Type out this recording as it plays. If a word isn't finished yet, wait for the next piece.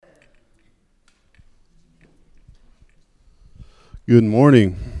Good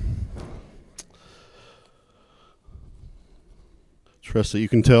morning. Trust that you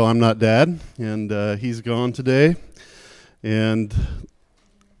can tell I'm not Dad, and he's gone today. And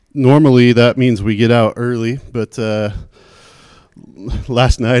normally that means we get out early, but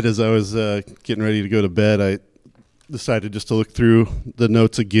last night as I was getting ready to go to bed, I decided just to look through the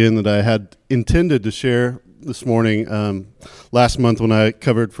notes again that I had intended to share this morning. Last month when I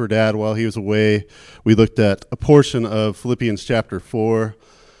covered for Dad while he was away, we looked at a portion of Philippians chapter 4.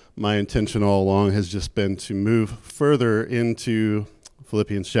 My intention all along has just been to move further into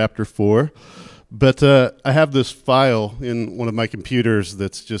Philippians chapter 4. But I have this file in one of my computers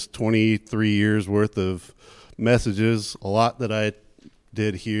that's just 23 years worth of messages, a lot that I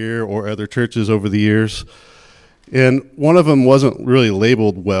did here or other churches over the years. And one of them wasn't really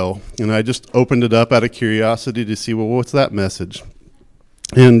labeled well, and I just opened it up out of curiosity to see, well, what's that message?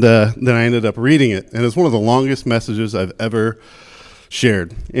 And then I ended up reading it, and it's one of the longest messages I've ever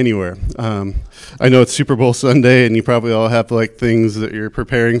shared anywhere. I know it's Super Bowl Sunday, and you probably all have like things that you're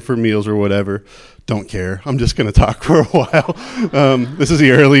preparing for meals or whatever. Don't care. I'm just going to talk for a while. This is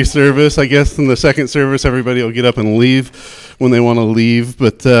the early service. I guess in the second service, everybody will get up and leave when they want to leave,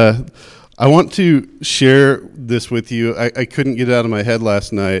 but I want to share this with you. I couldn't get it out of my head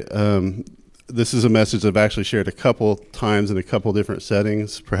last night. This is a message I've actually shared a couple times in a couple different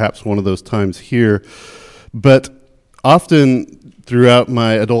settings, perhaps one of those times here. But often throughout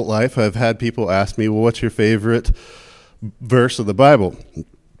my adult life, I've had people ask me, well, what's your favorite verse of the Bible?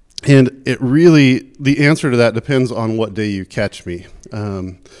 And it really, the answer to that depends on what day you catch me.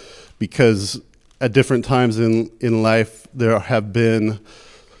 Because at different times in life, there have been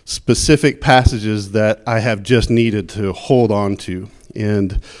specific passages that I have just needed to hold on to.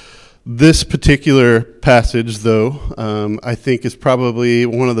 And this particular passage, though, I think is probably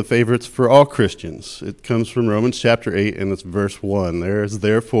one of the favorites for all Christians. It comes from Romans chapter 8, and it's verse 1. There is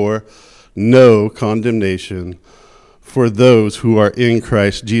therefore no condemnation for those who are in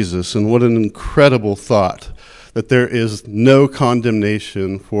Christ Jesus. And what an incredible thought, that there is no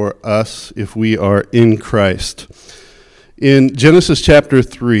condemnation for us if we are in Christ. In Genesis chapter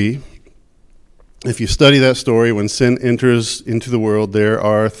 3, if you study that story, when sin enters into the world, there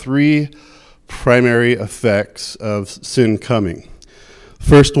are three primary effects of sin coming.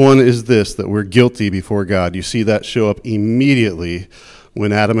 First one is this, that we're guilty before God. You see that show up immediately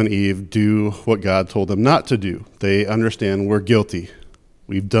when Adam and Eve do what God told them not to do. They understand we're guilty.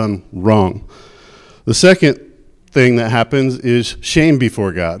 We've done wrong. The second thing that happens is shame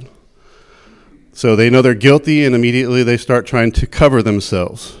before God. So they know they're guilty, and immediately they start trying to cover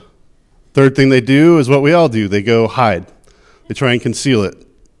themselves. Third thing they do is what we all do. They go hide. They try and conceal it.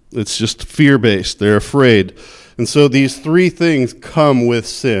 It's just fear-based. They're afraid. And so these three things come with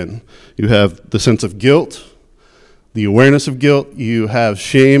sin. You have the sense of guilt, the awareness of guilt, you have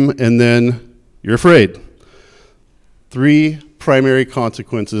shame, and then you're afraid. Three primary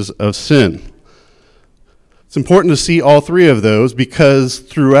consequences of sin. It's important to see all three of those because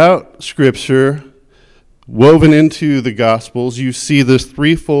throughout Scripture, woven into the Gospels, you see this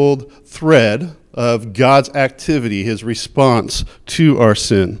threefold thread of God's activity, his response to our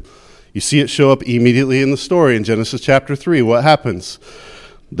sin. You see it show up immediately in the story in Genesis chapter 3. What happens?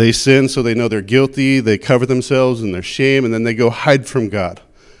 They sin, so they know they're guilty, they cover themselves in their shame, and then they go hide from God.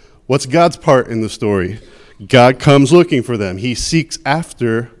 What's God's part in the story? God comes looking for them. He seeks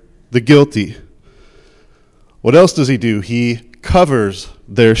after the guilty. What else does he do? He covers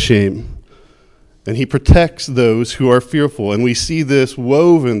their shame, and he protects those who are fearful. And we see this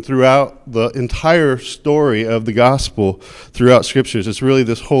woven throughout the entire story of the gospel, throughout scriptures. It's really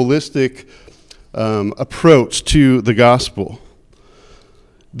this holistic approach to the gospel.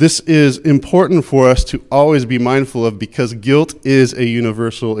 This is important for us to always be mindful of because guilt is a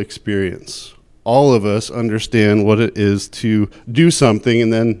universal experience. All of us understand what it is to do something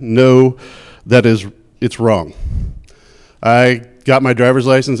and then know that it's wrong. I got my driver's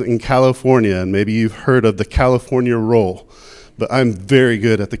license in California, and maybe you've heard of the California roll, but I'm very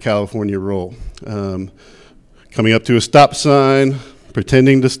good at the California roll. Coming up to a stop sign,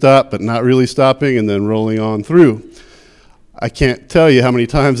 pretending to stop, but not really stopping, and then rolling on through. I can't tell you how many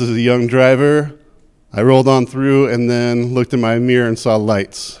times as a young driver, I rolled on through and then looked in my mirror and saw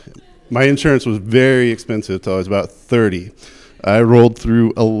lights. My insurance was very expensive until I was about 30. I rolled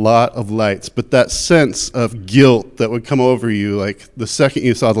through a lot of lights, but that sense of guilt that would come over you, like the second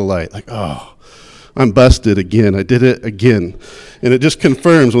you saw the light, like, oh, I'm busted again. I did it again. And it just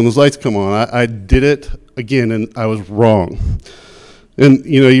confirms when those lights come on, I did it again and I was wrong. And,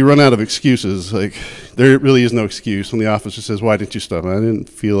 you run out of excuses. Like, there really is no excuse when the officer says, why didn't you stop? I didn't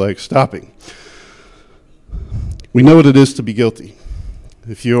feel like stopping. We know what it is to be guilty.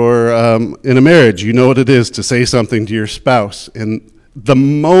 If you're in a marriage, you know what it is to say something to your spouse, and the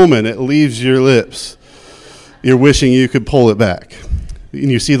moment it leaves your lips, you're wishing you could pull it back. And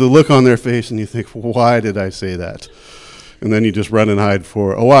you see the look on their face, and you think, why did I say that? And then you just run and hide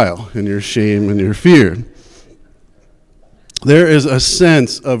for a while in your shame and your fear. There is a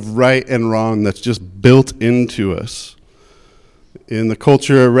sense of right and wrong that's just built into us. In the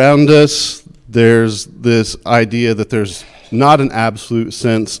culture around us, there's this idea that there's not an absolute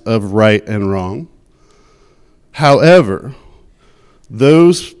sense of right and wrong. However,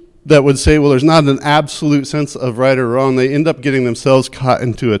 those that would say, well, there's not an absolute sense of right or wrong, they end up getting themselves caught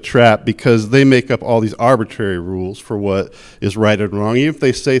into a trap because they make up all these arbitrary rules for what is right and wrong. Even if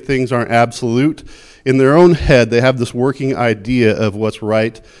they say things aren't absolute, in their own head, they have this working idea of what's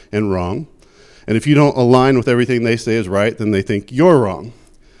right and wrong. And if you don't align with everything they say is right, then they think you're wrong.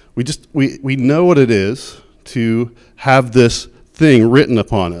 We know what it is to have this thing written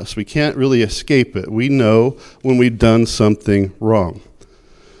upon us. We can't really escape it. We know when we've done something wrong.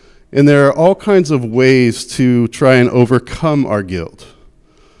 And there are all kinds of ways to try and overcome our guilt.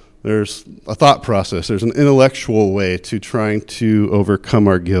 There's a thought process. There's an intellectual way to trying to overcome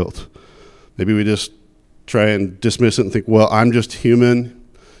our guilt. Maybe we just try and dismiss it and think, well, I'm just human.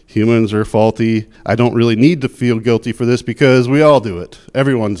 Humans are faulty. I don't really need to feel guilty for this because we all do it.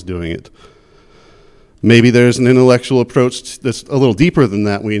 Everyone's doing it. Maybe there's an intellectual approach that's a little deeper than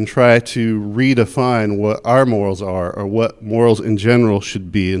that. We can try to redefine what our morals are or what morals in general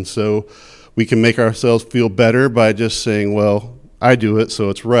should be. And so we can make ourselves feel better by just saying, well, I do it, so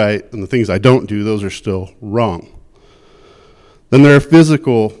it's right. And the things I don't do, those are still wrong. Then there are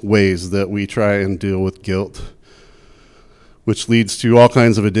physical ways that we try and deal with guilt, which leads to all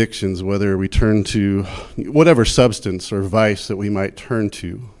kinds of addictions, whether we turn to whatever substance or vice that we might turn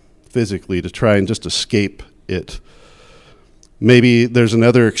to physically to try and just escape it. Maybe there's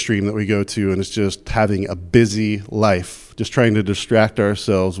another extreme that we go to, and it's just having a busy life, just trying to distract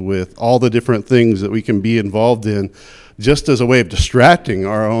ourselves with all the different things that we can be involved in, just as a way of distracting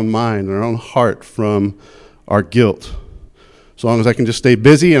our own mind and our own heart from our guilt. As long as I can just stay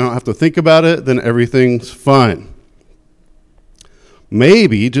busy and I don't have to think about it, then everything's fine.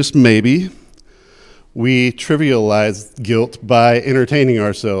 Maybe, just maybe, we trivialize guilt by entertaining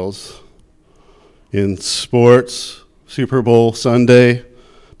ourselves in sports, Super Bowl Sunday,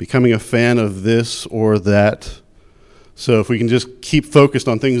 becoming a fan of this or that. So if we can just keep focused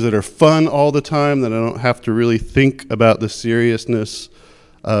on things that are fun all the time, then I don't have to really think about the seriousness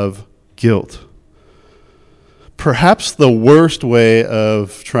of guilt. Perhaps the worst way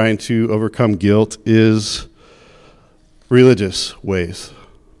of trying to overcome guilt is religious ways.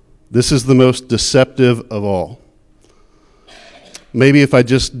 This is the most deceptive of all. Maybe if I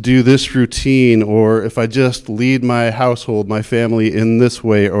just do this routine, or if I just lead my household, my family in this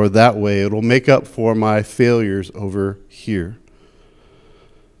way or that way, it'll make up for my failures over here.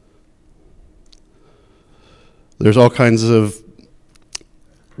 There's all kinds of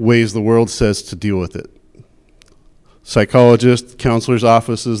ways the world says to deal with it. Psychologists, counselors'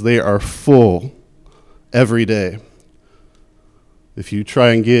 offices, they are full every day. If you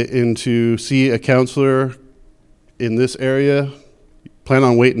try and get in to see a counselor in this area, plan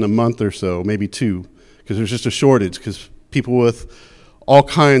on waiting a month or so, maybe 2, because there's just a shortage, because people with all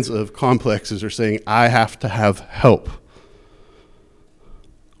kinds of complexes are saying, I have to have help.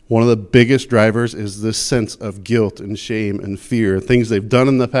 One of the biggest drivers is this sense of guilt and shame and fear, things they've done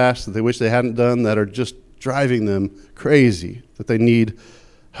in the past that they wish they hadn't done that are just driving them crazy, that they need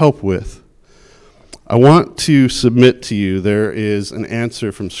help with. I want to submit to you there is an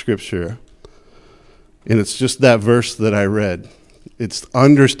answer from Scripture, and it's just that verse that I read. It's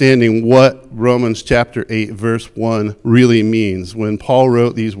understanding what Romans chapter 8, verse 1 really means when Paul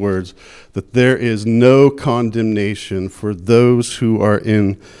wrote these words, that there is no condemnation for those who are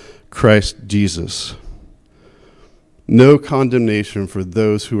in Christ Jesus. No condemnation for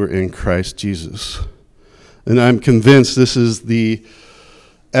those who are in Christ Jesus. And I'm convinced this is the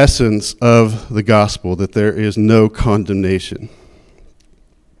essence of the gospel, that there is no condemnation.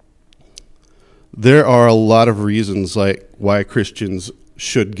 There are a lot of reasons like why Christians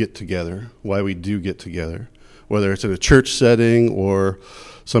should get together, why we do get together, whether it's in a church setting or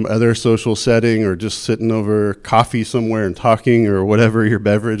some other social setting or just sitting over coffee somewhere and talking or whatever your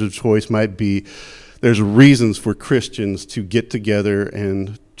beverage of choice might be. There's reasons for Christians to get together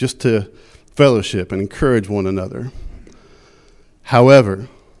and just to fellowship and encourage one another. However,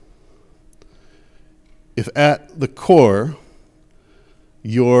 if at the core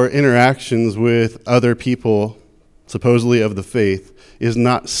your interactions with other people, supposedly of the faith, is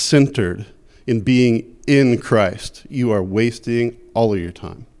not centered in being in Christ, you are wasting all of your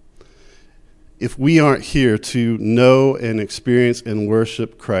time. If we aren't here to know and experience and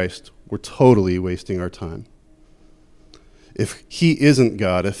worship Christ, we're totally wasting our time. If he isn't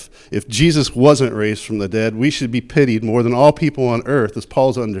God, if Jesus wasn't raised from the dead, we should be pitied more than all people on earth, is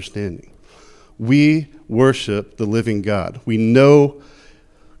Paul's understanding. We worship the living God. We know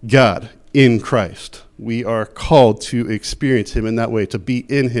God in Christ. We are called to experience him in that way, to be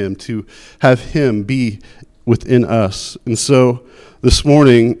in him, to have him be within us. And so this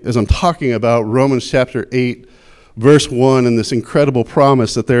morning, as I'm talking about Romans chapter 8, verse 1, and this incredible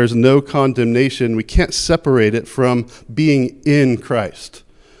promise that there is no condemnation, we can't separate it from being in Christ.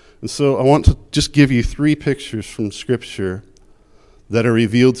 And so I want to just give you 3 pictures from Scripture that are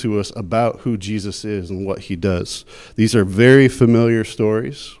revealed to us about who Jesus is and what he does. These are very familiar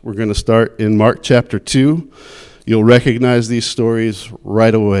stories. We're going to start in Mark chapter 2. You'll recognize these stories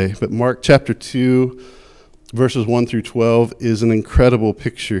right away. But Mark chapter 2, verses 1 through 12 is an incredible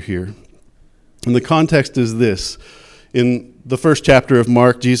picture here. And the context is this. In the first chapter of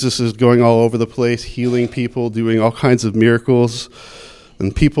Mark, Jesus is going all over the place, healing people, doing all kinds of miracles.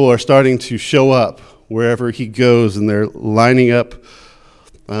 And people are starting to show up wherever he goes, and they're lining up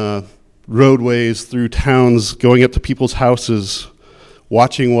roadways through towns, going up to people's houses,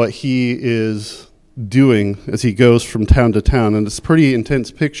 watching what he is doing as he goes from town to town. And it's a pretty intense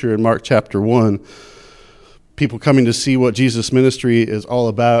picture in Mark chapter 1. People coming to see what Jesus' ministry is all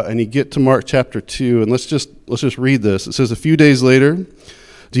about. And you get to Mark chapter 2, and let's just read this. It says, "A few days later,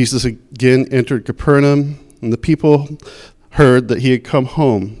 Jesus again entered Capernaum, and the people heard that he had come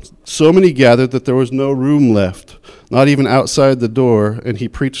home. So many gathered that there was no room left, not even outside the door, and he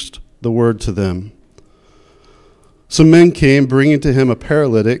preached the word to them. Some men came, bringing to him a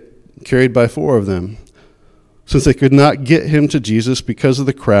paralytic, carried by 4 of them. Since they could not get him to Jesus because of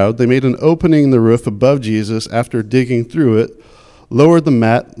the crowd, they made an opening in the roof above Jesus. After digging through it, lowered the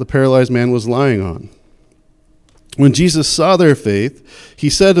mat the paralyzed man was lying on. When Jesus saw their faith, he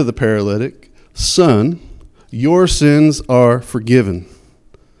said to the paralytic, 'Son, your sins are forgiven.'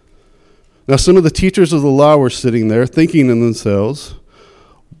 Now some of the teachers of the law were sitting there, thinking in themselves,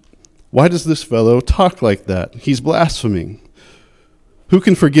 'Why does this fellow talk like that? He's blaspheming. Who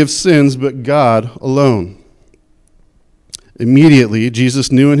can forgive sins but God alone?' Immediately,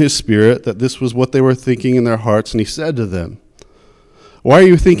 Jesus knew in his spirit that this was what they were thinking in their hearts, and he said to them, 'Why are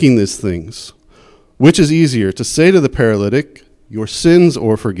you thinking these things? Which is easier, to say to the paralytic, "Your sins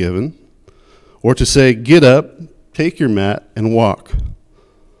are forgiven," or to say, "Get up, take your mat, and walk"?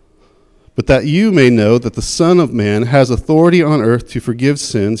 But that you may know that the Son of Man has authority on earth to forgive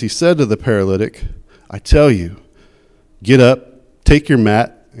sins," he said to the paralytic, "I tell you, get up, take your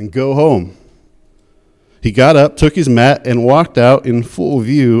mat, and go home." He got up, took his mat, and walked out in full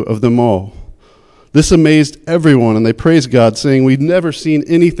view of them all. This amazed everyone, and they praised God, saying, "We've never seen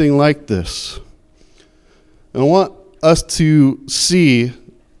anything like this." And I want us to see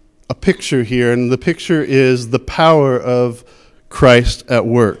a picture here, and the picture is the power of Christ at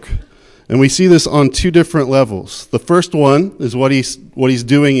work. And we see this on 2 different levels. The first one is what he's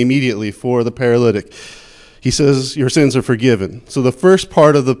doing immediately for the paralytic. He says, "Your sins are forgiven." So the first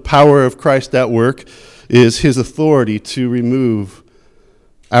part of the power of Christ at work is his authority to remove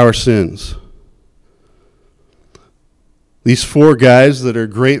our sins. These 4 guys that are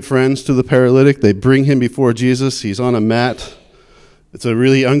great friends to the paralytic, they bring him before Jesus. He's on a mat. It's a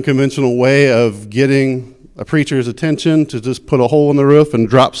really unconventional way of getting a preacher's attention, to just put a hole in the roof and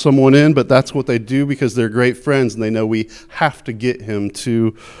drop someone in, but that's what they do because they're great friends and they know we have to get him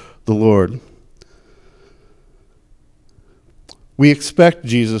to the Lord. We expect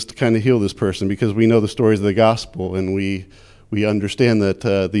Jesus to kind of heal this person because we know the stories of the gospel, and we understand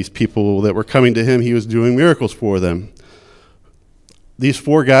that these people that were coming to him, he was doing miracles for them. These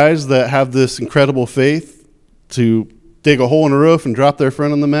 4 guys that have this incredible faith to dig a hole in a roof and drop their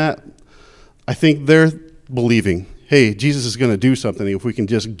friend on the mat, I think they're believing, hey, Jesus is going to do something if we can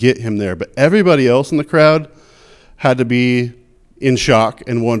just get him there. But everybody else in the crowd had to be in shock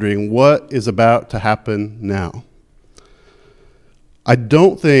and wondering what is about to happen now. I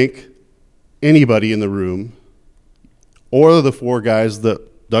don't think anybody in the room, or the 4 guys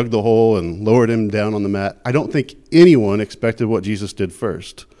that dug the hole and lowered him down on the mat, I don't think anyone expected what Jesus did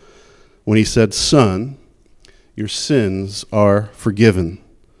first when he said, "Son, your sins are forgiven."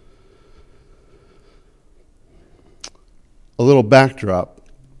 A little backdrop.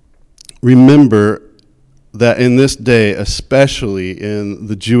 Remember that in this day, especially in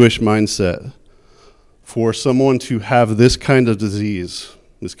the Jewish mindset, for someone to have this kind of disease,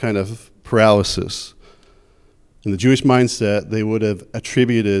 this kind of paralysis, in the Jewish mindset, they would have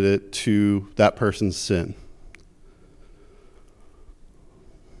attributed it to that person's sin.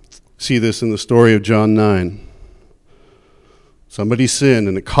 See this in the story of John 9. Somebody sinned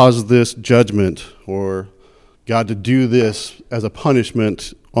and it caused this judgment, or God to do this as a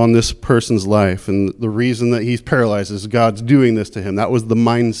punishment on this person's life. And the reason that he's paralyzed is God's doing this to him. That was the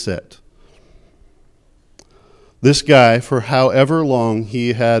mindset. This guy, for however long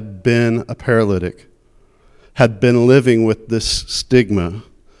he had been a paralytic, had been living with this stigma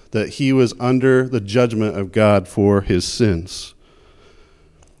that he was under the judgment of God for his sins.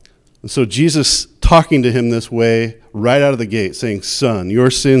 And so Jesus talking to him this way right out of the gate, saying, son,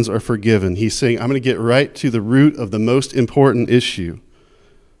 your sins are forgiven. He's saying, I'm going to get right to the root of the most important issue.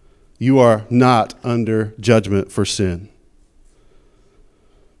 You are not under judgment for sin.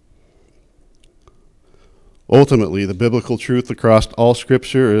 Ultimately, the biblical truth across all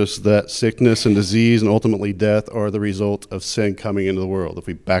Scripture is that sickness and disease and ultimately death are the result of sin coming into the world, if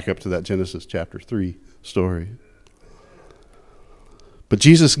we back up to that Genesis chapter 3 story. But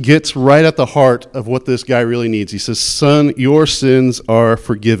Jesus gets right at the heart of what this guy really needs. He says, son, your sins are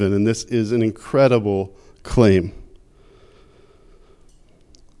forgiven. And this is an incredible claim.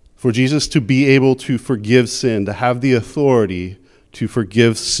 For Jesus to be able to forgive sin, to have the authority to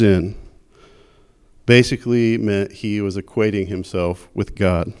forgive sin, basically meant he was equating himself with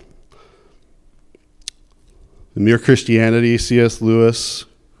God. In Mere Christianity, C.S. Lewis,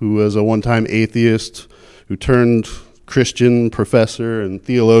 who was a one-time atheist, who turned Christian professor and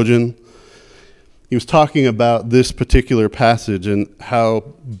theologian, he was talking about this particular passage and how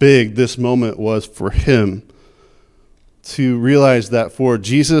big this moment was for him to realize that for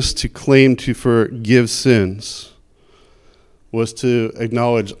Jesus to claim to forgive sins was to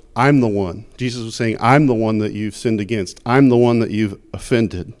acknowledge, I'm the one. Jesus was saying, I'm the one that you've sinned against. I'm the one that you've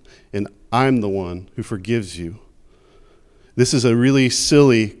offended, and I'm the one who forgives you. This is a really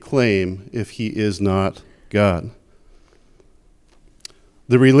silly claim if he is not God.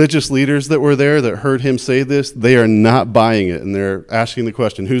 The religious leaders that were there that heard him say this, they are not buying it, and they're asking the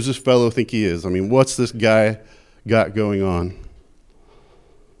question, who's this fellow think he is? I mean, what's this guy got going on?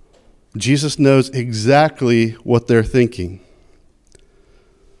 Jesus knows exactly what they're thinking,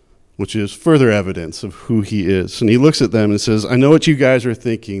 which is further evidence of who he is. And he looks at them and says, I know what you guys are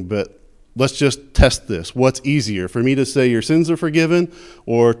thinking, but let's just test this. What's easier, for me to say your sins are forgiven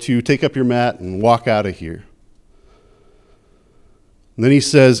or to take up your mat and walk out of here? And then he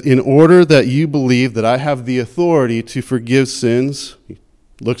says, in order that you believe that I have the authority to forgive sins, he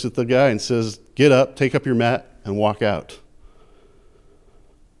looks at the guy and says, get up, take up your mat, and walk out.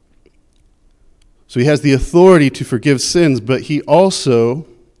 So he has the authority to forgive sins, but he also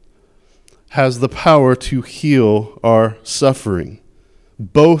has the power to heal our suffering.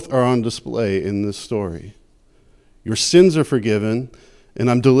 Both are on display in this story. Your sins are forgiven, and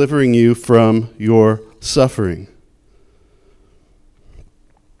I'm delivering you from your suffering.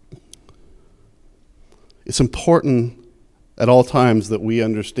 It's important at all times that we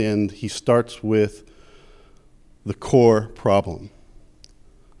understand he starts with the core problem.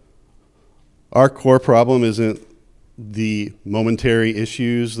 Our core problem isn't the momentary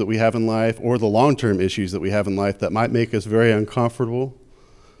issues that we have in life or the long-term issues that we have in life that might make us very uncomfortable.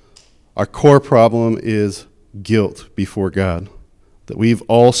 Our core problem is guilt before God, that we've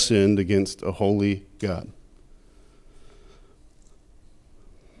all sinned against a holy God.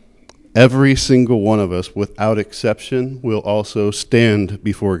 Every single one of us, without exception, will also stand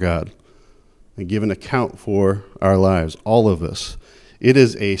before God and give an account for our lives, all of us. It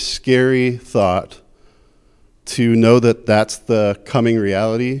is a scary thought to know that that's the coming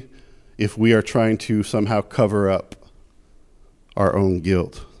reality if we are trying to somehow cover up our own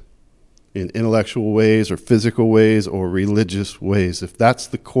guilt in intellectual ways or physical ways or religious ways. If that's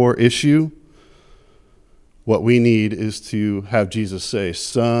the core issue, what we need is to have Jesus say,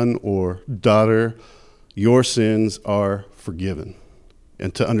 son or daughter, your sins are forgiven.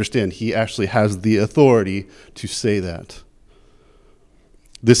 And to understand he actually has the authority to say that.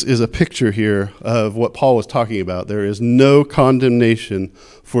 This is a picture here of what Paul was talking about. There is no condemnation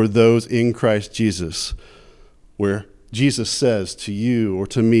for those in Christ Jesus, where Jesus says to you or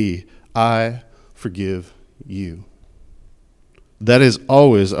to me, I forgive you. That is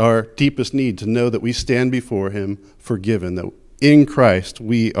always our deepest need, to know that we stand before him forgiven, that in Christ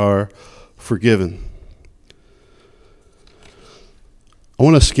we are forgiven. I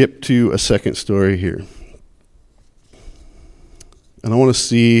want to skip to a second story here. And I want to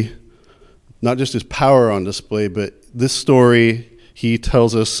see not just his power on display, but this story, he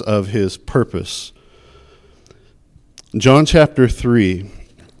tells us of his purpose. John chapter 3,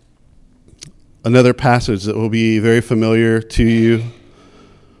 another passage that will be very familiar to you.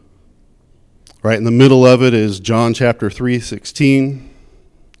 Right in the middle of it is John chapter 3:16.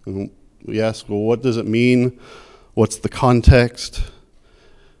 And we ask, well, what does it mean? What's the context?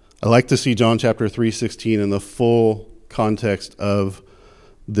 I like to see John chapter 3:16 in the full context of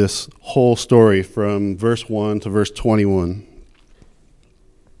this whole story from verse 1 to verse 21.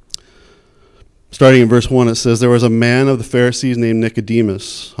 Starting in verse 1, it says, "There was a man of the Pharisees named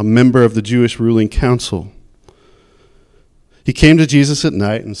Nicodemus, a member of the Jewish ruling council. He came to Jesus at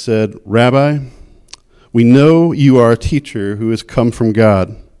night and said, 'Rabbi, we know you are a teacher who has come from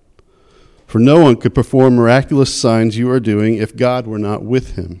God. For no one could perform miraculous signs you are doing if God were not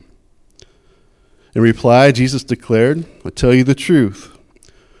with him.' In reply, Jesus declared, 'I tell you the truth.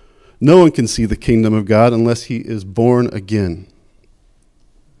 No one can see the kingdom of God unless he is born again.'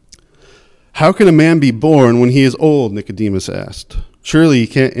 'How can a man be born when he is old?' Nicodemus asked. 'Surely he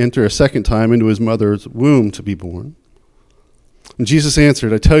can't enter a second time into his mother's womb to be born.' And Jesus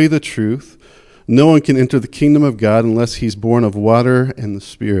answered, 'I tell you the truth. No one can enter the kingdom of God unless he's born of water and the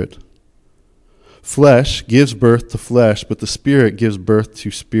Spirit. Flesh gives birth to flesh, but the Spirit gives birth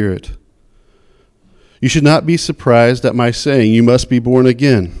to spirit. You should not be surprised at my saying, you must be born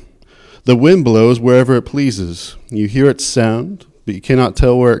again. The wind blows wherever it pleases. You hear its sound, but you cannot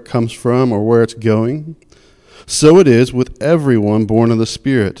tell where it comes from or where it's going. So it is with everyone born of the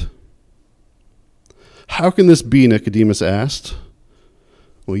Spirit.' 'How can this be?' Nicodemus asked.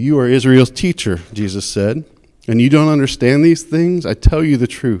 'Well, you are Israel's teacher,' Jesus said, 'and you don't understand these things? I tell you the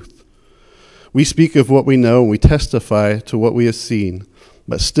truth. We speak of what we know and we testify to what we have seen,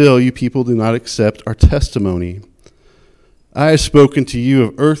 but still you people do not accept our testimony. I have spoken to you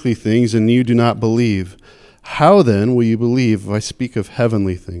of earthly things and you do not believe. How then will you believe if I speak of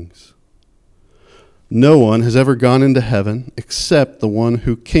heavenly things? No one has ever gone into heaven except the one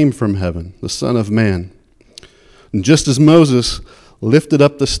who came from heaven, the Son of Man. And just as Moses lifted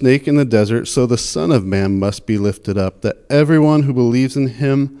up the snake in the desert, so the Son of Man must be lifted up, that everyone who believes in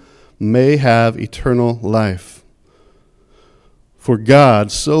him may have eternal life. For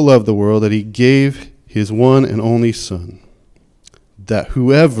God so loved the world that he gave his one and only Son, that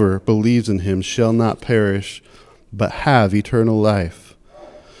whoever believes in him shall not perish, but have eternal life.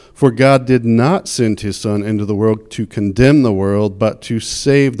 For God did not send his Son into the world to condemn the world, but to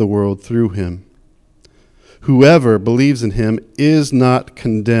save the world through him. Whoever believes in him is not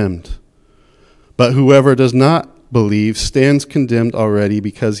condemned, but whoever does not believe stands condemned already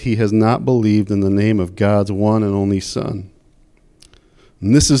because he has not believed in the name of God's one and only Son.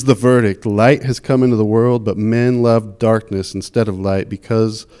 And this is the verdict. Light has come into the world, but men loved darkness instead of light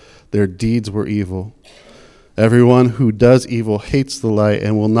because their deeds were evil. Everyone who does evil hates the light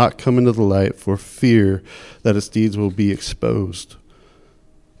and will not come into the light for fear that its deeds will be exposed.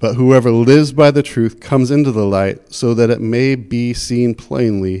 But whoever lives by the truth comes into the light so that it may be seen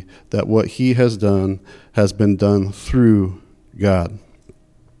plainly that what he has done has been done through God."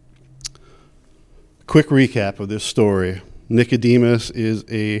 Quick recap of this story. Nicodemus is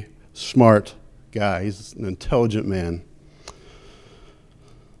a smart guy. He's an intelligent man.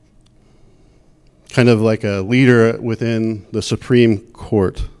 Kind of like a leader within the Supreme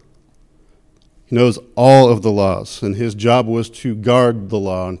Court. He knows all of the laws, and his job was to guard the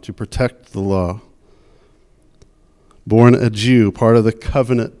law and to protect the law. Born a Jew, part of the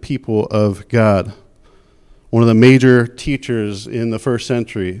covenant people of God. One of the major teachers in the first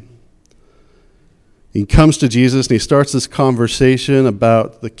century. He comes to Jesus and he starts this conversation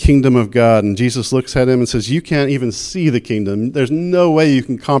about the kingdom of God. And Jesus looks at him and says, "You can't even see the kingdom. There's no way you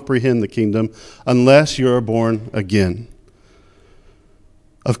can comprehend the kingdom unless you're born again."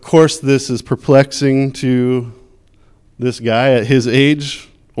 Of course, this is perplexing to this guy at his age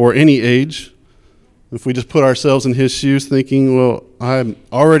or any age. If we just put ourselves in his shoes thinking, well, I'm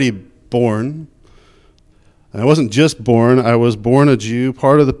already born. I wasn't just born, I was born a Jew,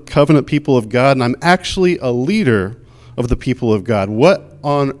 part of the covenant people of God, and I'm actually a leader of the people of God. What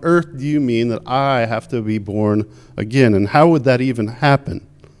on earth do you mean that I have to be born again? And how would that even happen?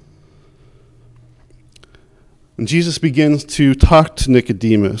 And Jesus begins to talk to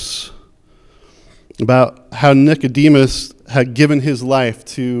Nicodemus about how Nicodemus had given his life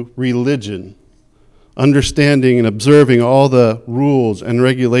to religion, understanding and observing all the rules and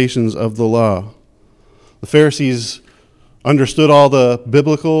regulations of the law. The Pharisees understood all the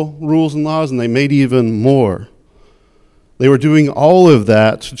biblical rules and laws, and they made even more. They were doing all of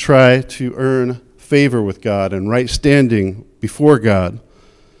that to try to earn favor with God and right standing before God.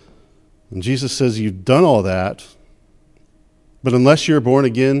 And Jesus says, you've done all that, but unless you're born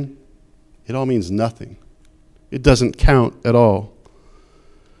again, it all means nothing. It doesn't count at all.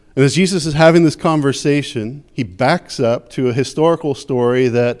 And as Jesus is having this conversation, he backs up to a historical story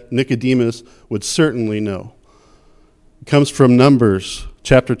that Nicodemus would certainly know. It comes from Numbers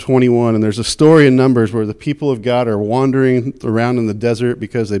chapter 21, and there's a story in Numbers where the people of God are wandering around in the desert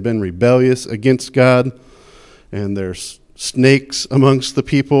because they've been rebellious against God, and there's snakes amongst the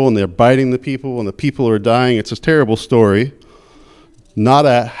people, and they're biting the people, and the people are dying. It's a terrible story. Not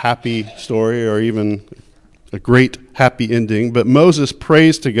a happy story or even a great happy ending, but Moses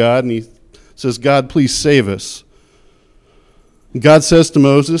prays to God, and he says, God, please save us. God says to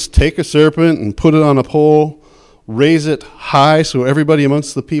Moses, take a serpent and put it on a pole, raise it high so everybody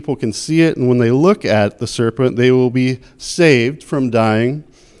amongst the people can see it, and when they look at the serpent, they will be saved from dying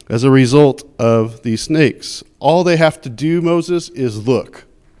as a result of these snakes. All they have to do, Moses, is look.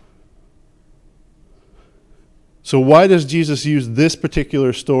 So why does Jesus use this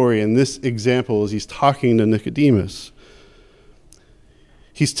particular story and this example as he's talking to Nicodemus?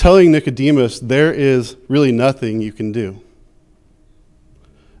 He's telling Nicodemus there is really nothing you can do.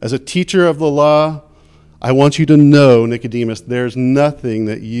 As a teacher of the law, I want you to know, Nicodemus, there's nothing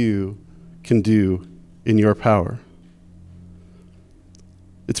that you can do in your power.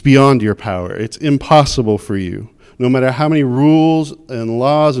 It's beyond your power. It's impossible for you. No matter how many rules and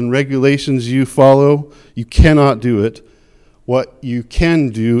laws and regulations you follow, you cannot do it. What you can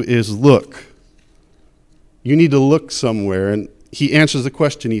do is look. You need to look somewhere. And he answers the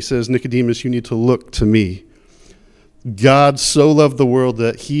question. He says, Nicodemus, you need to look to me. God so loved the world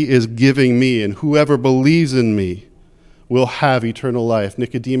that he is giving me, and whoever believes in me will have eternal life.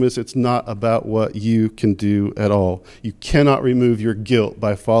 Nicodemus, it's not about what you can do at all. You cannot remove your guilt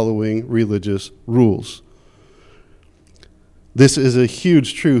by following religious rules. This is a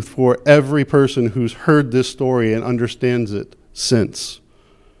huge truth for every person who's heard this story and understands it since.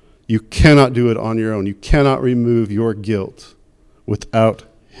 You cannot do it on your own. You cannot remove your guilt without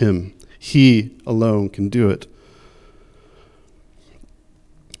him. He alone can do it.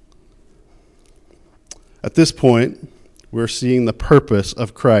 At this point, we're seeing the purpose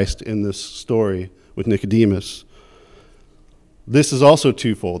of Christ in this story with Nicodemus. This is also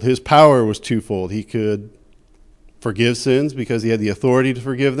twofold. His power was twofold. He could forgive sins because he had the authority to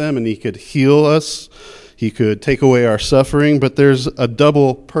forgive them, and he could heal us. He could take away our suffering, but there's a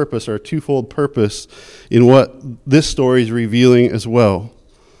double purpose or a twofold purpose in what this story is revealing as well.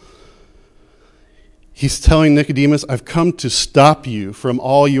 He's telling Nicodemus, I've come to stop you from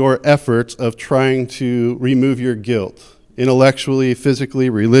all your efforts of trying to remove your guilt. Intellectually, physically,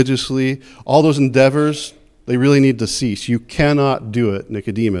 religiously, all those endeavors, they really need to cease. You cannot do it,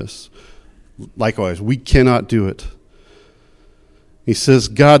 Nicodemus. Likewise, we cannot do it. He says,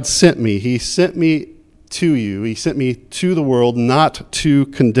 God sent me. He sent me to you. He sent me to the world not to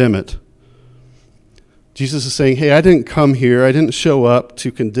condemn it. Jesus is saying, hey, I didn't come here. I didn't show up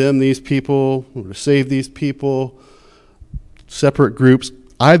to condemn these people or to save these people, separate groups.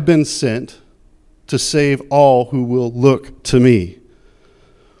 I've been sent to save all who will look to me.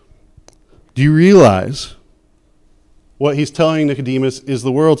 Do you realize what he's telling Nicodemus is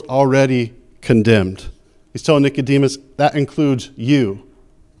the world's already condemned? He's telling Nicodemus that includes you.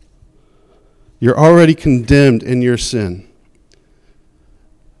 You're already condemned in your sin.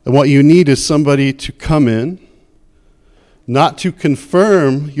 And what you need is somebody to come in, not to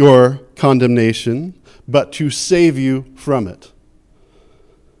confirm your condemnation, but to save you from it.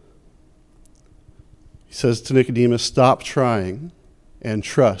 He says to Nicodemus, stop trying and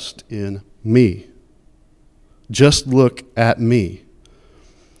trust in me. Just look at me.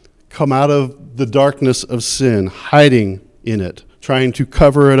 Come out of the darkness of sin, hiding in it, trying to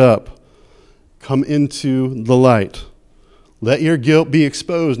cover it up. Come into the light. Let your guilt be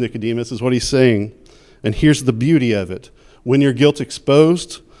exposed, Nicodemus, is what he's saying. And here's the beauty of it. When your guilt's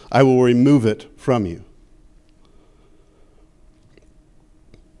exposed, I will remove it from you.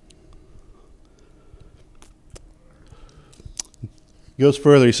 He goes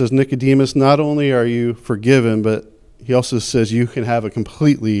further. He says, Nicodemus, not only are you forgiven, but he also says you can have a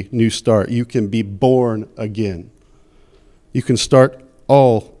completely new start. You can be born again. You can start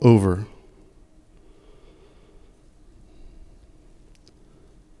all over.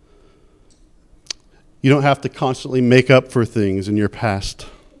 You don't have to constantly make up for things in your past.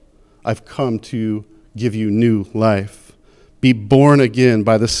 I've come to give you new life. Be born again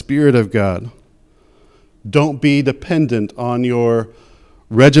by the Spirit of God. Don't be dependent on your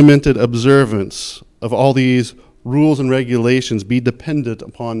regimented observance of all these rules and regulations. Be dependent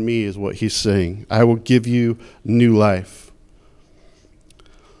upon me is what he's saying. I will give you new life.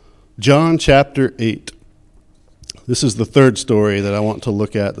 John chapter 8. This is the third story that I want to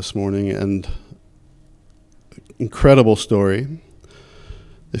look at this morning, and incredible story.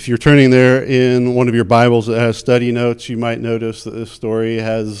 If you're turning there in one of your Bibles that has study notes, you might notice that this story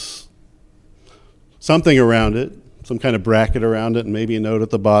has something around it some kind of bracket around it and maybe a note at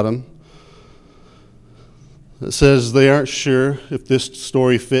the bottom. It says they aren't sure if this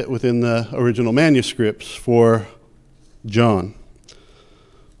story fit within the original manuscripts for John.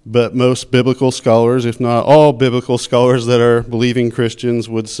 But most biblical scholars, if not all biblical scholars that are believing Christians,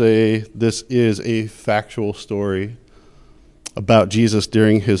 would say this is a factual story about Jesus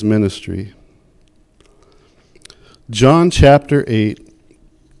during his ministry. John chapter 8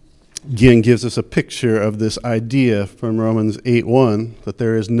 again gives us a picture of this idea from Romans 8:1 that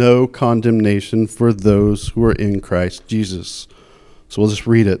there is no condemnation for those who are in Christ Jesus. So we'll just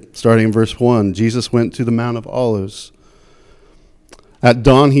read it. Starting in verse 1, Jesus went to the Mount of Olives. At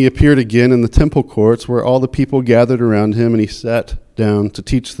dawn he appeared again in the temple courts where all the people gathered around him, and he sat down to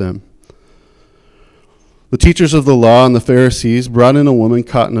teach them. The teachers of the law and the Pharisees brought in a woman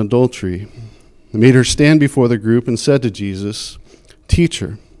caught in adultery. They made her stand before the group and said to Jesus,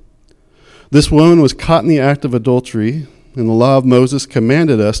 "Teacher, this woman was caught in the act of adultery, and the law of Moses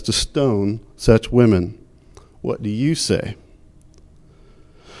commanded us to stone such women. What do you say?"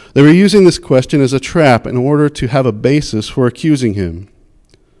 They were using this question as a trap in order to have a basis for accusing him.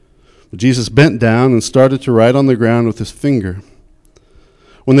 But Jesus bent down and started to write on the ground with his finger.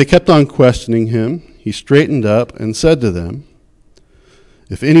 When they kept on questioning him, he straightened up and said to them,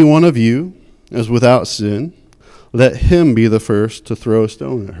 "If any one of you is without sin, let him be the first to throw a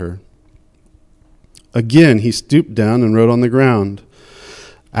stone at her." Again, he stooped down and wrote on the ground.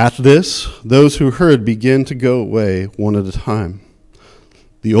 At this, those who heard began to go away one at a time,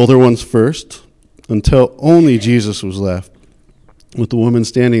 the older ones first, until only Jesus was left, with the woman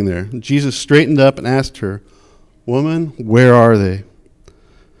standing there. Jesus straightened up and asked her, "Woman, where are they?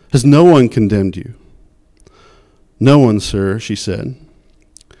 Has no one condemned you?" "No one, sir," she said.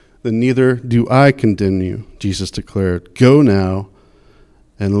 "Then neither do I condemn you," Jesus declared. "Go now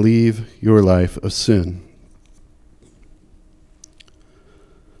and leave your life of sin."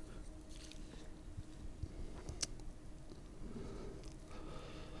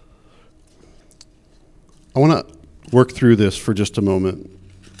 I want to work through this for just a moment.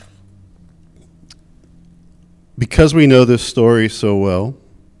 Because we know this story so well,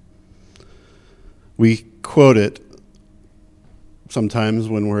 we quote it sometimes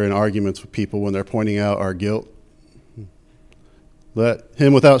when we're in arguments with people when they're pointing out our guilt. Let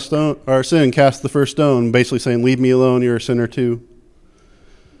him without sin cast the first stone, basically saying, leave me alone, you're a sinner too.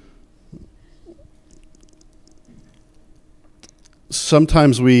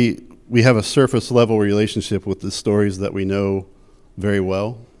 Sometimes we have a surface level relationship with the stories that we know very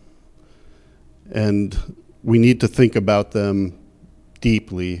well, and we need to think about them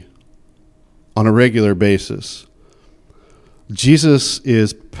deeply on a regular basis. Jesus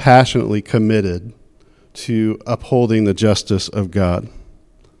is passionately committed to upholding the justice of God.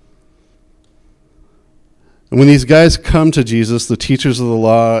 And when these guys come to Jesus, the teachers of the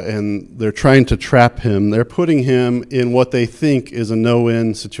law, and they're trying to trap him, they're putting him in what they think is a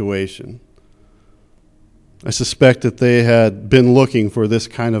no-win situation. I suspect that they had been looking for this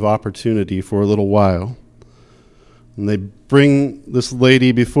kind of opportunity for a little while. And they bring this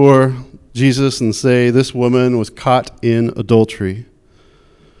lady before Jesus and say, this woman was caught in adultery.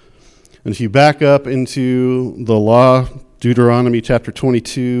 And if you back up into the law, Deuteronomy chapter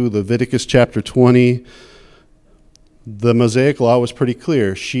 22, Leviticus chapter 20, the Mosaic law was pretty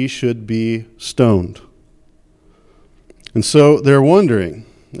clear. She should be stoned. And so they're wondering,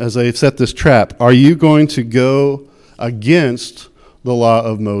 as they've set this trap, are you going to go against the law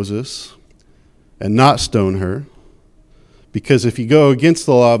of Moses and not stone her? Because if you go against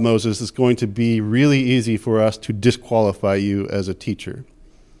the law of Moses, it's going to be really easy for us to disqualify you as a teacher.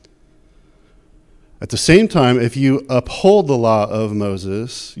 At the same time, if you uphold the law of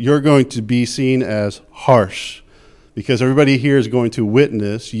Moses, you're going to be seen as harsh, because everybody here is going to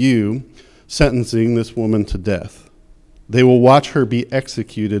witness you sentencing this woman to death. They will watch her be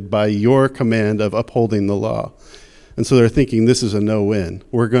executed by your command of upholding the law. And so they're thinking, this is a no-win.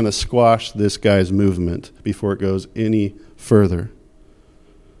 We're going to squash this guy's movement before it goes any further.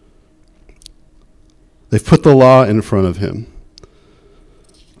 They've put the law in front of him.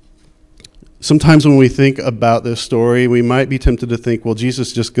 Sometimes when we think about this story, we might be tempted to think, well,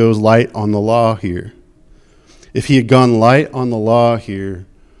 Jesus just goes light on the law here. If he had gone light on the law here,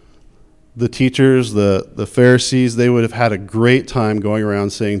 the teachers, the Pharisees, they would have had a great time going around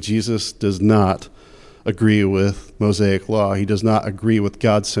saying Jesus does not agree with Mosaic law. He does not agree with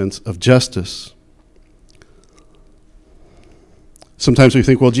God's sense of justice. Sometimes we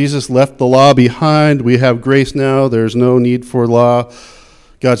think, well, Jesus left the law behind. We have grace now. There's no need for law.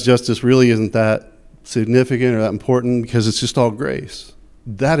 God's justice really isn't that significant or that important because it's just all grace.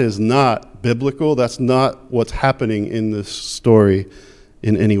 That is not biblical. That's not what's happening in this story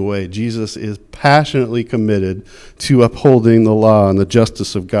in any way. Jesus is passionately committed to upholding the law and the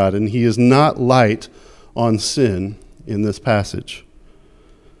justice of God, and he is not light on sin in this passage.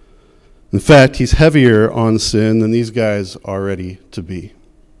 In fact, he's heavier on sin than these guys are ready to be.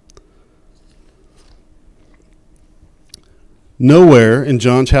 Nowhere in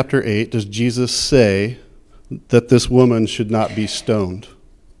John chapter 8 does Jesus say that this woman should not be stoned.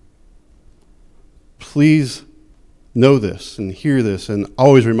 Please know this and hear this and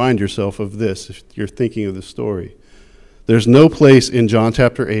always remind yourself of this if you're thinking of the story. There's no place in John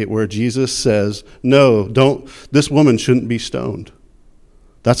chapter 8 where Jesus says, no, this woman shouldn't be stoned.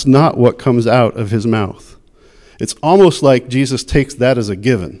 That's not what comes out of his mouth. It's almost like Jesus takes that as a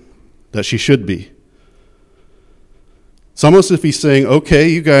given, that she should be. It's almost as if he's saying, okay,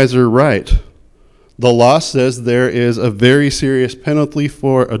 you guys are right. The law says there is a very serious penalty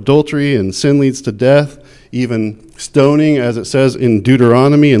for adultery, and sin leads to death, even stoning, as it says in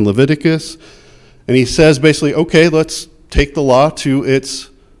Deuteronomy and Leviticus. And he says basically, okay, let's take the law to its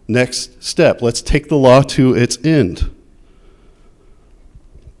next step. Let's take the law to its end.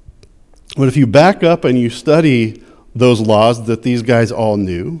 But if you back up and you study those laws that these guys all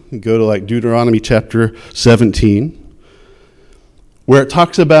knew, you go to like Deuteronomy chapter 17, where it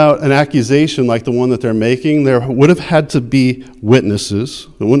talks about an accusation like the one that they're making, there would have had to be witnesses.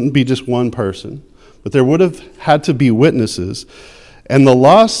 It wouldn't be just one person, but there would have had to be witnesses. And the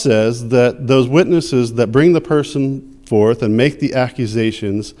law says that those witnesses that bring the person forth and make the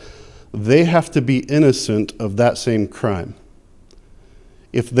accusations, they have to be innocent of that same crime.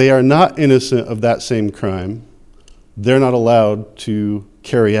 If they are not innocent of that same crime, they're not allowed to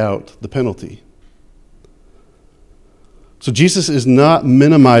carry out the penalty. So Jesus is not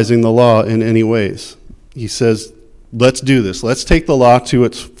minimizing the law in any ways. He says, let's do this. Let's take the law to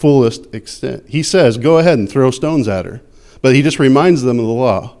its fullest extent. He says, go ahead and throw stones at her. But he just reminds them of the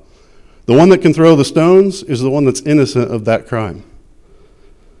law. The one that can throw the stones is the one that's innocent of that crime.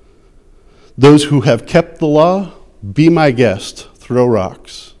 Those who have kept the law, be my guest, throw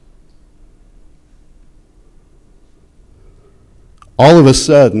rocks. All of a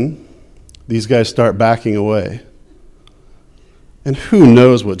sudden, these guys start backing away. And who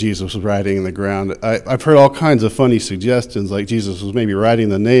knows what Jesus was writing in the ground? I've heard all kinds of funny suggestions, like Jesus was maybe writing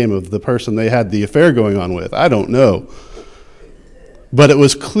the name of the person they had the affair going on with. I don't know. But it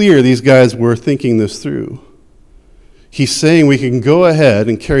was clear these guys were thinking this through. He's saying we can go ahead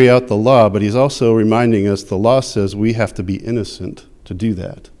and carry out the law, but he's also reminding us the law says we have to be innocent to do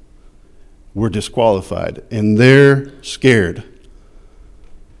that. We're disqualified, and they're scared.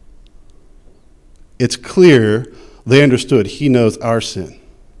 It's clear they understood he knows our sin.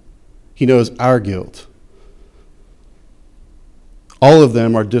 He knows our guilt. All of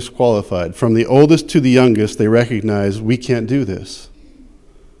them are disqualified. From the oldest to the youngest, they recognize we can't do this.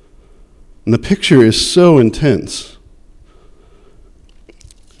 And the picture is so intense.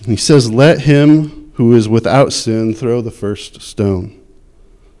 And he says, let him who is without sin throw the first stone.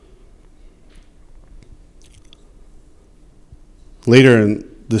 Later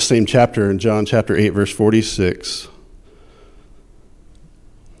in the same chapter, in John chapter 8, verse 46,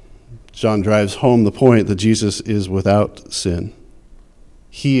 John drives home the point that Jesus is without sin.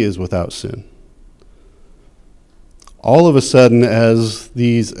 He is without sin. All of a sudden, as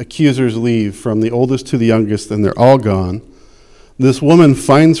these accusers leave, from the oldest to the youngest, and they're all gone, this woman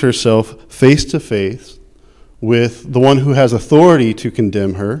finds herself face to face with the one who has authority to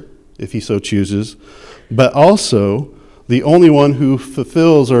condemn her, if he so chooses, but also the only one who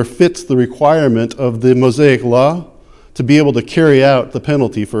fulfills or fits the requirement of the Mosaic law to be able to carry out the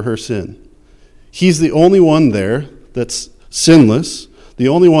penalty for her sin. He's the only one there that's sinless, the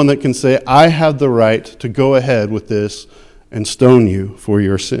only one that can say, I have the right to go ahead with this and stone you for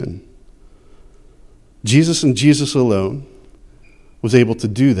your sin. Jesus and Jesus alone was able to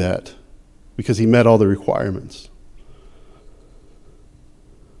do that because he met all the requirements.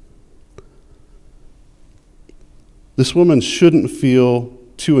 This woman shouldn't feel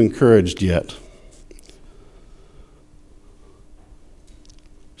too encouraged yet.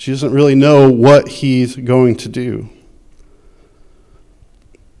 She doesn't really know what he's going to do.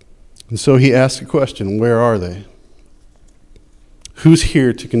 And so he asks a question, where are they? Who's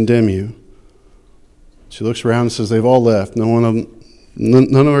here to condemn you? She looks around and says, they've all left. None of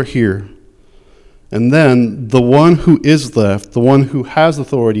them are here. And then the one who is left, the one who has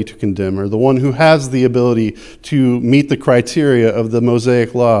authority to condemn her, the one who has the ability to meet the criteria of the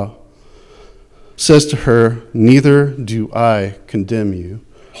Mosaic law, says to her, neither do I condemn you.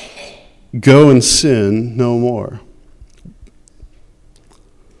 Go and sin no more.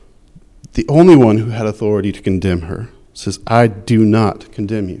 the only one who had authority to condemn her, says, I do not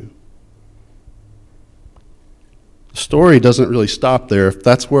condemn you. The story doesn't really stop there. If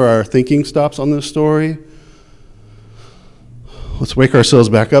that's where our thinking stops on this story, let's wake ourselves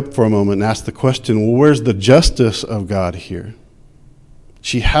back up for a moment and ask the question, well, where's the justice of God here?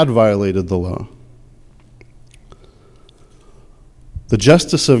 She had violated the law. The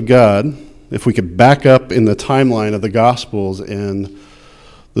justice of God, if we could back up in the timeline of the Gospels and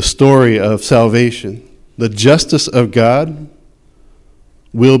the story of salvation, the justice of God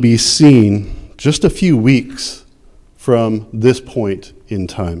will be seen just a few weeks from this point in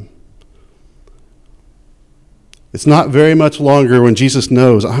time. It's not very much longer when Jesus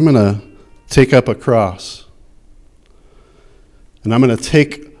knows, I'm going to take up a cross. And I'm going to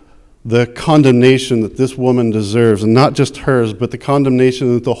take the condemnation that this woman deserves, and not just hers, but the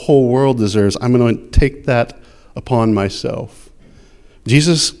condemnation that the whole world deserves. I'm going to take that upon myself.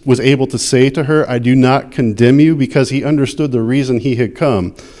 Jesus was able to say to her, I do not condemn you, because he understood the reason he had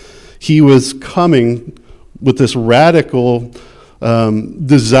come. He was coming with this radical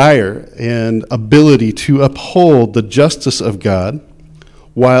desire and ability to uphold the justice of God,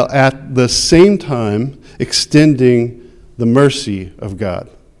 while at the same time extending the mercy of God.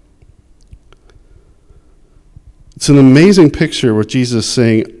 It's an amazing picture with Jesus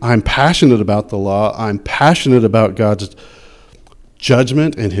saying, I'm passionate about the law, I'm passionate about God's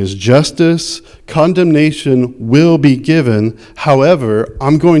judgment and his justice. Condemnation will be given. However,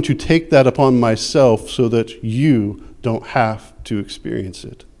 I'm going to take that upon myself so that you don't have to experience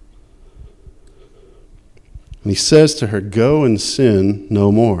it. And he says to her, go and sin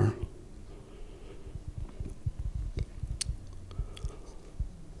no more.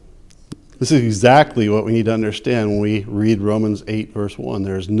 This is exactly what we need to understand when we read Romans 8, verse 1.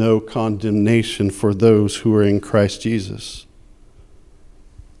 There is no condemnation for those who are in Christ Jesus.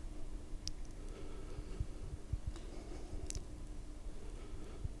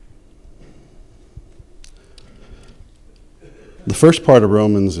 The first part of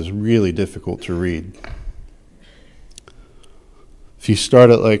Romans is really difficult to read. If you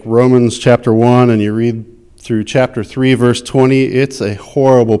start at like Romans chapter 1 and you read through chapter 3, verse 20, it's a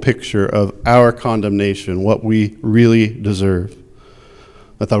horrible picture of our condemnation, what we really deserve.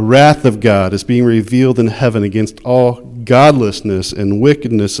 That the wrath of God is being revealed in heaven against all godlessness and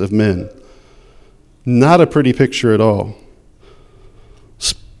wickedness of men. Not a pretty picture at all.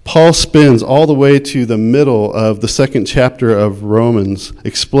 Paul spins all the way to the middle of the second chapter of Romans,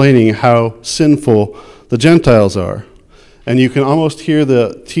 explaining how sinful the Gentiles are. And you can almost hear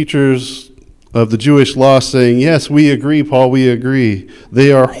the teachers of the Jewish law saying, yes, we agree, Paul, we agree.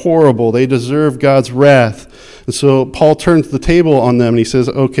 They are horrible. They deserve God's wrath. And so Paul turns the table on them and he says,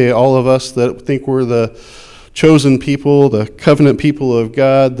 okay, all of us that think we're the chosen people, the covenant people of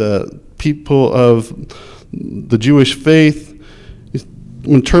God, the people of the Jewish faith, I'm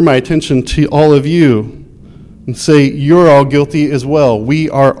going to turn my attention to all of you and say, you're all guilty as well.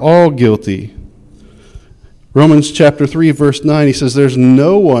 We are all guilty. Romans chapter 3, verse 9, he says, there's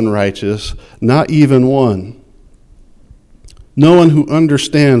no one righteous, not even one. No one who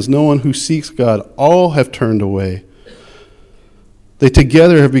understands, no one who seeks God. All have turned away. They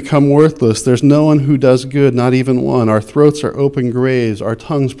together have become worthless. There's no one who does good, not even one. Our throats are open graves. Our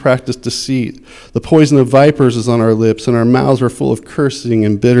tongues practice deceit. The poison of vipers is on our lips, and our mouths are full of cursing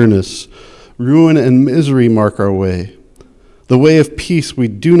and bitterness. Ruin and misery mark our way. The way of peace we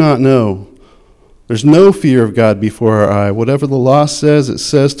do not know. There's no fear of God before our eye. Whatever the law says, it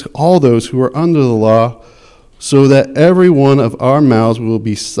says to all those who are under the law, so that every one of our mouths will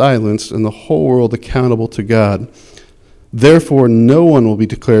be silenced and the whole world accountable to God. Therefore, no one will be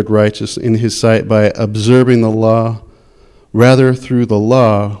declared righteous in his sight by observing the law. Rather, through the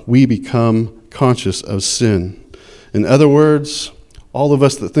law, we become conscious of sin. In other words, all of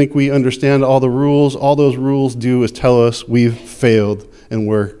us that think we understand all the rules, all those rules do is tell us we've failed and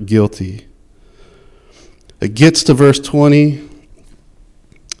we're guilty. It gets to verse 20,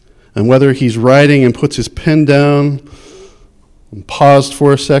 and whether he's writing and puts his pen down and paused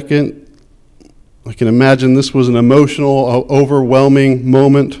for a second, I can imagine this was an emotional, overwhelming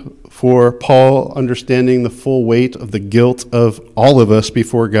moment for Paul, understanding the full weight of the guilt of all of us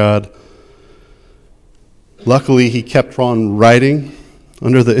before God. Luckily, he kept on writing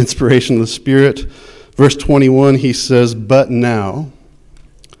under the inspiration of the Spirit. Verse 21, he says, but now,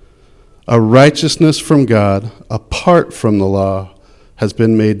 a righteousness from God, apart from the law, has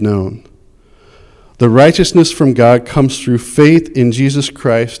been made known. The righteousness from God comes through faith in Jesus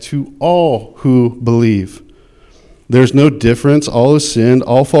Christ to all who believe. There's no difference. All have sinned.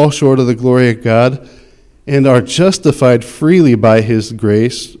 All fall short of the glory of God. and are justified freely by his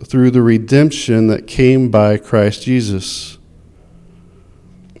grace through the redemption that came by Christ Jesus.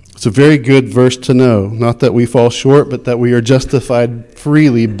 It's a very good verse to know. Not that we fall short, but that we are justified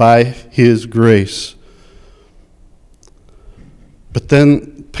freely by his grace. But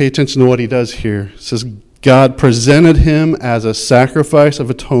then pay attention to what he does here. It says, God presented him as a sacrifice of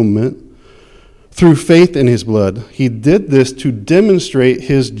atonement through faith in his blood. He did this to demonstrate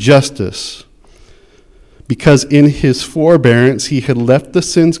his justice, because in his forbearance he had left the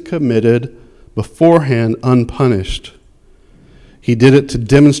sins committed beforehand unpunished. He did it to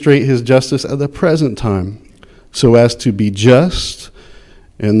demonstrate his justice at the present time, so as to be just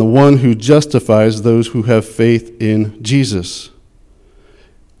and the one who justifies those who have faith in Jesus.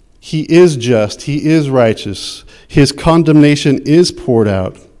 He is just, he is righteous, his condemnation is poured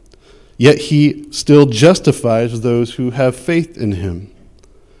out, yet he still justifies those who have faith in him.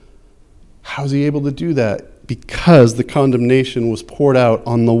 How is he able to do that? Because the condemnation was poured out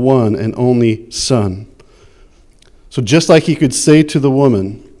on the one and only Son. So just like he could say to the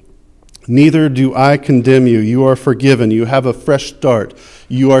woman, neither do I condemn you. You are forgiven. You have a fresh start.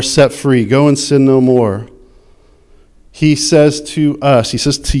 You are set free. Go and sin no more. He says to us, he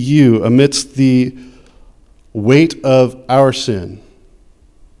says to you, amidst the weight of our sin,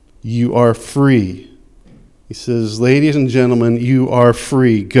 you are free. He says, ladies and gentlemen, you are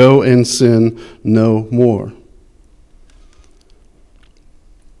free. Go and sin no more.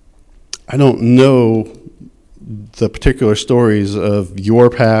 I don't know the particular stories of your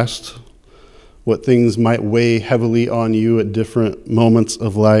past, what things might weigh heavily on you at different moments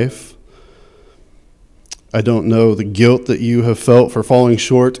of life. I don't know the guilt that you have felt for falling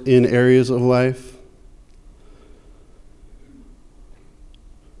short in areas of life.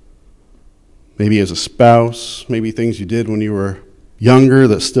 Maybe as a spouse, maybe things you did when you were younger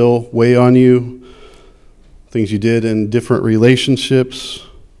that still weigh on you, things you did in different relationships,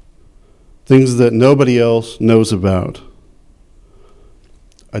 things that nobody else knows about.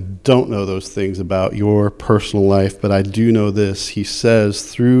 I don't know those things about your personal life, but I do know this. He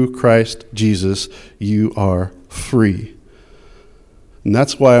says, through Christ Jesus, you are free. And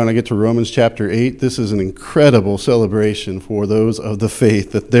that's why when I get to Romans chapter 8, this is an incredible celebration for those of the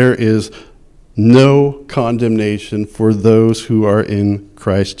faith, that there is no condemnation for those who are in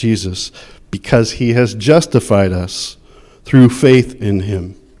Christ Jesus, because he has justified us through faith in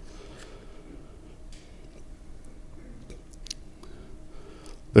him.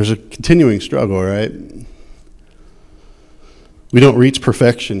 There's a continuing struggle, right? We don't reach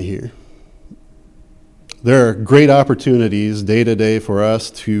perfection here. There are great opportunities day to day for us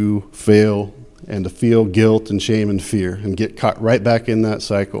to fail and to feel guilt and shame and fear and get caught right back in that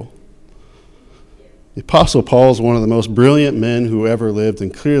cycle. The Apostle Paul is one of the most brilliant men who ever lived,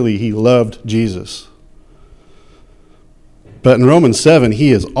 and clearly he loved Jesus. But in Romans 7,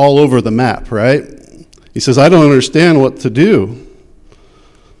 he is all over the map, right? He says, I don't understand what to do.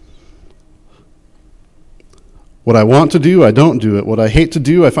 What I want to do, I don't do it. What I hate to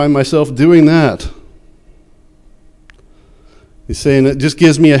do, I find myself doing that. He's saying it just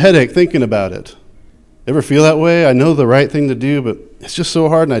gives me a headache thinking about it. Ever feel that way? I know the right thing to do, but it's just so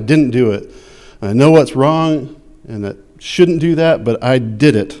hard and I didn't do it. I know what's wrong and I shouldn't do that, but I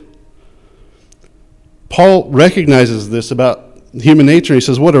did it. Paul recognizes this about human nature. He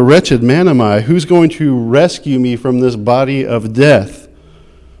says, what a wretched man am I? Who's going to rescue me from this body of death?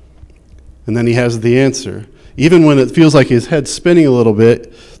 And then he has the answer. Even when it feels like his head's spinning a little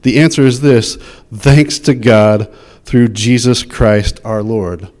bit, the answer is this: thanks to God through Jesus Christ our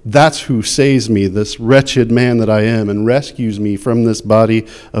Lord. That's who saves me, this wretched man that I am, and rescues me from this body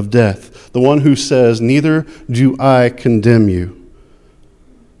of death. The one who says, neither do I condemn you.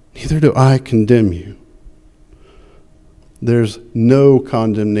 Neither do I condemn you. There's no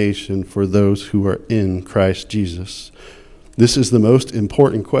condemnation for those who are in Christ Jesus. This is the most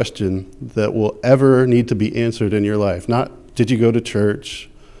important question that will ever need to be answered in your life. Not, did you go to church?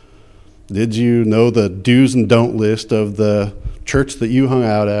 Did you know the do's and don't list of the church that you hung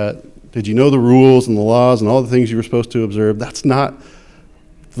out at? Did you know the rules and the laws and all the things you were supposed to observe? That's not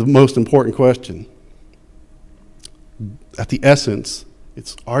the most important question. At the essence,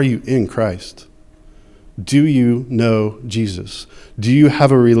 it's, are you in Christ? Do you know Jesus? Do you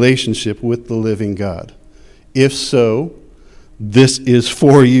have a relationship with the living God? If so, this is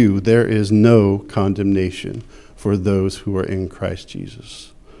for you. There is no condemnation for those who are in Christ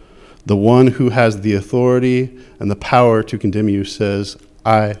Jesus. The one who has the authority and the power to condemn you says,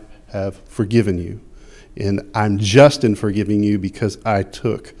 I have forgiven you. And I'm just in forgiving you because I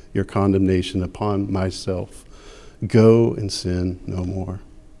took your condemnation upon myself. Go and sin no more.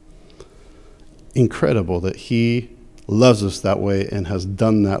 incredible that he loves us that way and has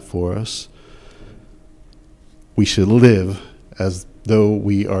done that for us. We should live as though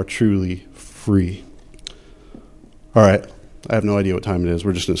we are truly free. All right, I have no idea what time it is.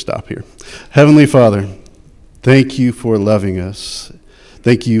 We're just going to stop here. Heavenly Father, thank you for loving us.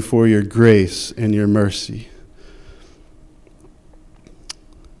 Thank you for your grace and your mercy.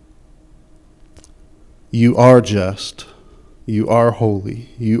 You are just. You are holy.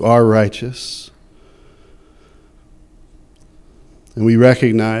 You are righteous. And we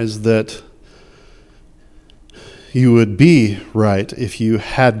recognize that you would be right if you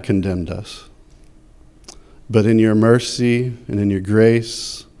had condemned us. But in your mercy and in your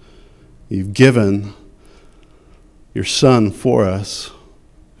grace, you've given your Son for us,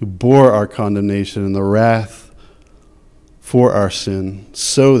 who bore our condemnation and the wrath for our sin,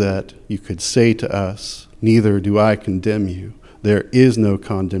 so that you could say to us, neither do I condemn you. There is no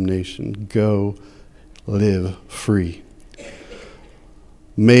condemnation. Go live free.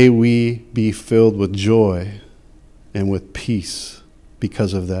 May we be filled with joy and with peace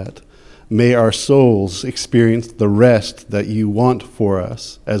because of that. May our souls experience the rest that you want for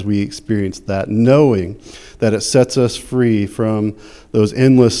us as we experience that, knowing that it sets us free from those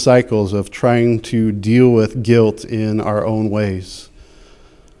endless cycles of trying to deal with guilt in our own ways.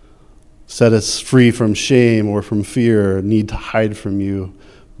 Set us free from shame or from fear or need to hide from you.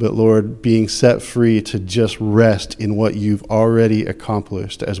 But Lord, being set free to just rest in what you've already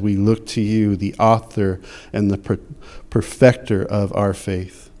accomplished as we look to you, the author and the perfecter of our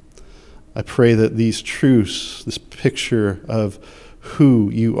faith. I pray that these truths, this picture of who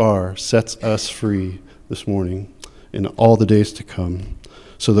you are, sets us free this morning and all the days to come,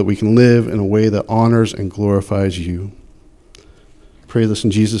 so that we can live in a way that honors and glorifies you. Pray this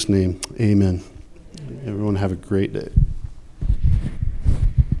in Jesus' name. Amen. Everyone have a great day.